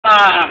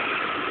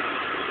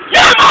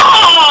Come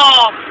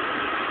on!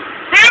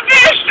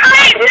 50th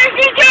Street, 52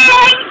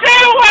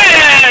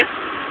 West!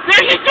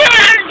 52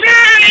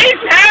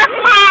 East half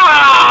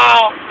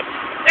mile!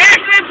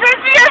 Exit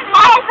 50th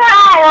mile per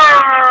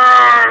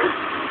hour!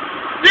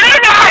 Do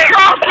not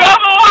cross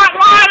double white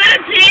line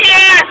and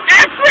TS!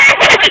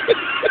 Exit!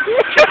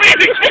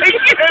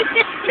 Communication!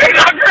 Do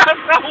not cross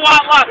double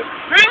white line!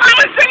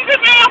 360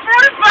 mile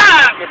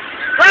 45!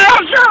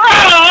 Cross your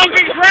road!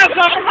 Express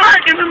on the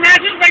mark and the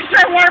matches make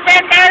sure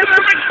waterbed matters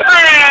of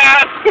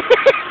express!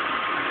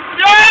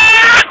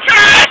 Yeah!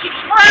 Trash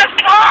express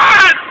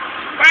on!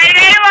 Right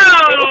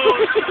Amos!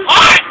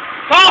 Hot!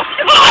 False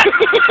spot!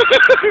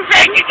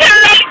 Take it to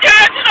the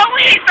judge and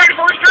only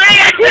 34th Street,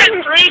 exit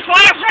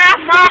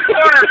 3/half mile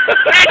quarter!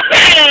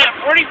 Exit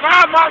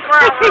 45 miles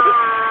per hour!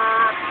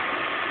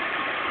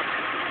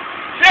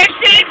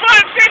 16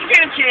 foot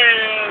 6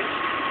 inches!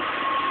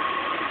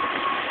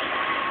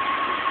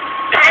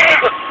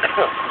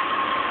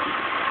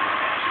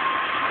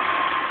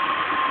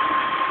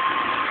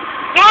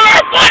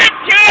 Northwood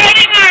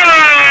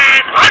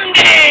 289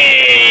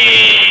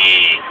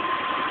 Hyundai!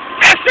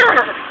 Yes, sir!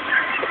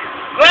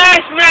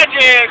 Glass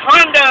Magic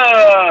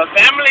Honda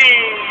Family!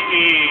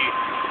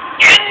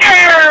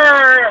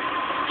 Ender!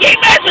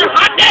 Kingmaster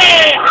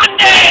Hyundai!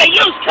 Hyundai!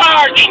 Used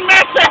car!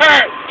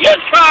 Kingmaster!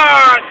 Used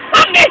car!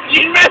 Hyundai!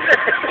 Kingmaster!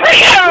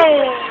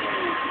 Pre-owned!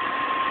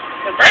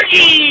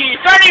 Bergie!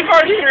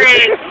 34th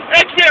Street!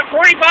 Exit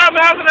 45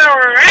 miles an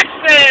hour!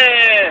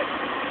 Exit!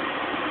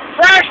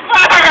 Fresh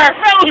Fire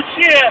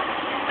Fellowship!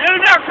 Do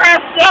not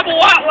cross double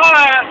white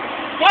line!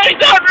 Please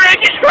don't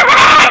drink and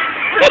drive!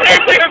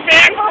 There's a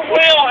van for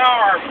wheel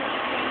arm!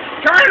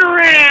 Turn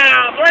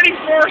around!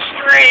 34th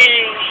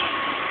Street!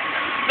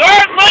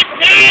 North Loop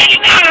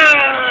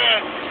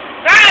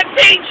 289!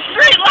 19th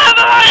Street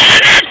level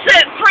and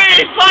exit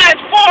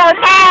 3/4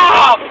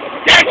 mile!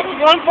 Texas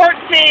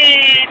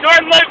 114!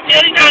 North Loop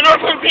 289!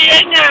 North Loop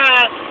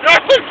 289!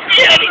 North Loop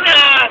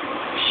 289!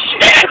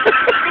 Shit!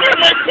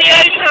 North Loop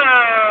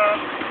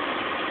 289!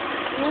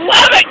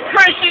 Lubbock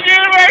Christian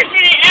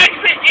University,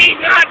 exit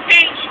East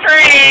 19th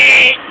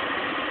Street!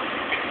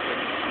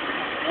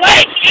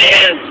 Lake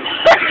is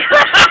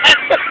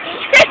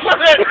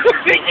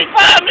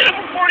 65,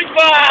 minimum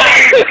 45!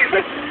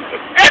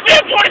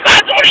 FM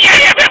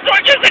 2528, FM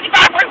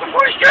 2255, Franklin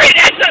 40th Street,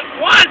 exit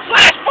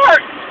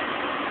 1/port!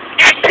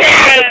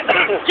 Exit!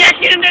 Check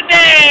in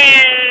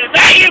today!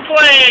 Value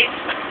place!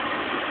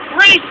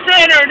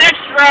 Recenter,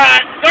 next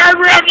right!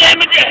 Guardrail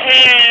damage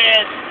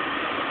ahead!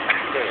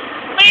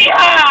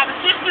 Beehive,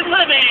 assisted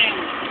living!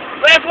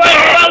 Left leg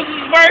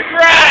closes, first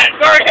right!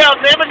 Guardrail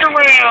damage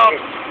around!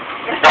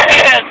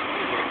 Ahead!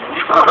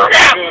 20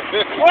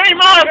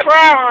 miles per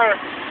hour!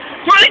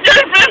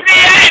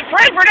 2258,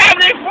 Frankfurt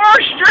Avenue,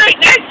 4th Street,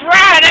 next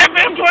right!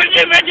 FM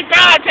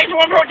 2255, takes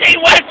 114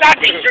 West,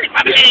 19th Street,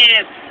 my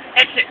man!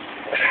 Exit!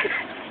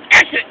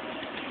 Exit!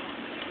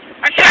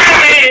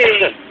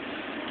 Okay!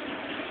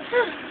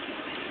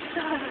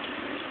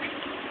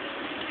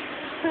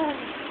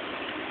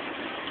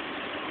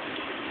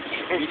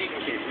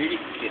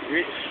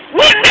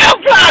 Windmill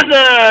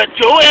Plaza,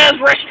 Joanne's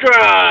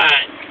Restaurant.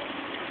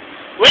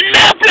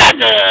 Windmill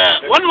Plaza,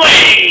 one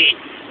way.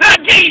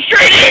 19th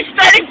Street East,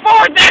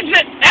 34th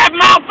exit, half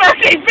mile,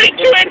 13 feet,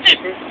 2 inches,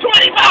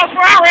 20 miles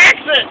per hour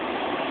exit.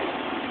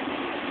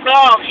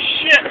 Oh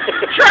shit!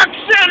 Truck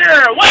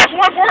Center, West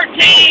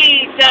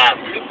 114.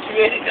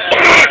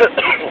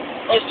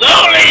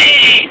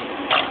 Azoli.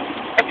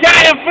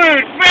 Italian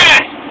food,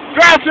 fast.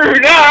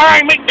 Drive-through, now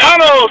hiring.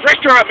 McDonald's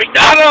restaurant,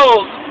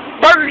 McDonald's.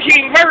 Burger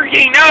King,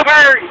 now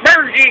hiring.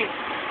 Burger King.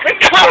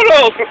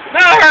 McDonald's,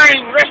 now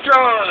hiring.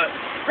 Restaurant.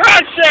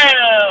 Garage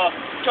sale.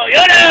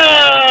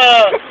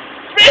 Toyota.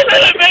 Speed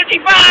limit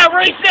 55.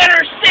 Race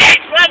Center 6.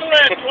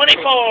 Levelland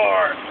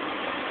 24.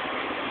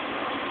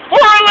 For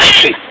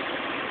release.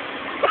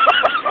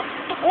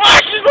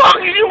 Wash as long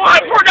as you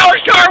want. $4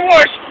 car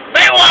wash.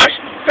 May wash.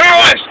 Car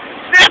wash.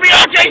 Snappy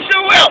RJ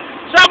Sue Will.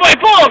 Subway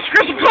Pulls.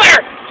 Crystal Clear.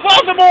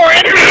 Baltimore.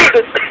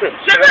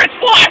 Cigarette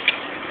Flush.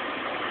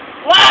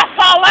 La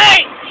Salle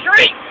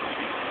Street.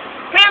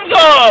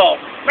 Pennzoil.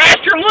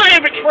 Master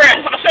Lube Express.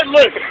 I said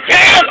Lube.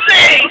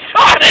 KFC.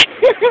 Sonic.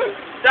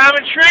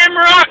 Diamond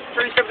Shamrock.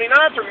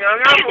 379,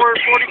 399,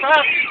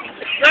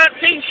 445.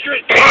 19th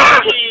Street.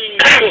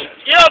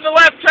 Yield the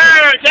left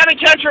turn. Town and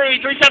Country.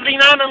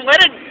 379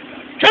 Unleaded.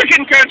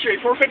 Cooking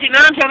Country. 459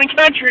 Town and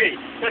Country.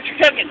 Country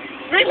Cooking.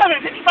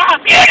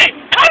 355 Beauty.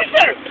 Home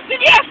Center.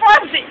 CVS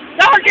Pharmacy.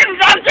 Dollar General.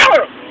 Dollar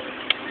General.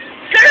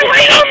 Center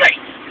Lane only.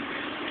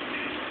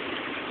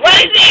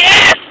 Lazy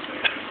ass.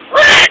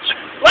 Rich.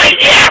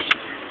 Lazy ass.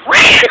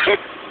 Rich.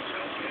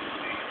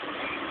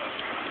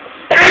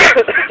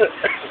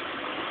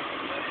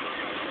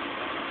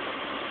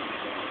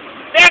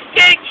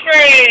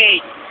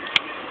 Street,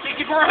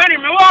 6400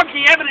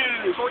 Milwaukee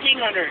Avenue,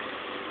 1400.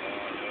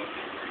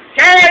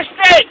 Terra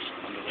Estates,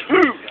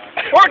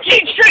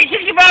 14th Street,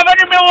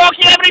 6500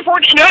 Milwaukee Avenue,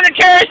 1400.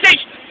 Terra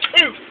Estates,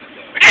 2.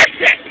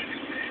 Exit.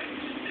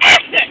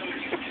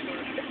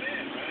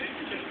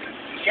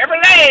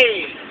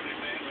 Chevrolet.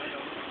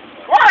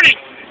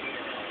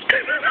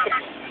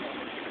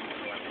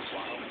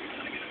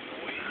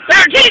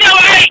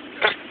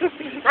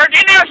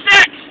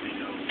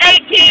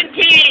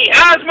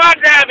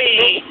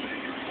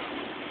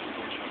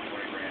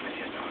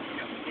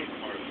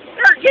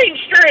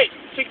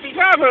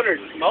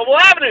 6500. Mobile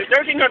Avenue,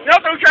 1300. No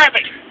through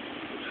traffic.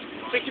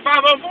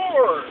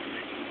 6504.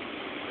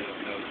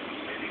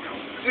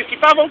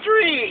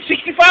 6503.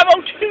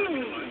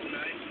 6502.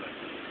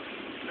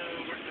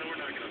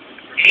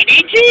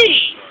 ADT.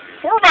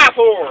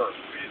 4x4.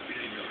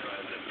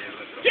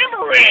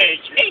 Timber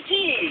Ridge.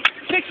 18.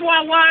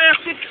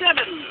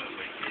 6YYF67.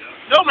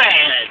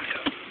 Nomad.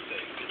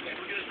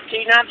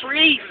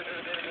 T93.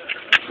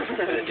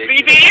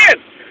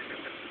 BBN.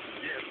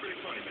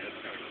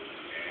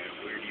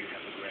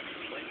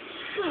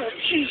 Oh,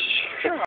 jeez.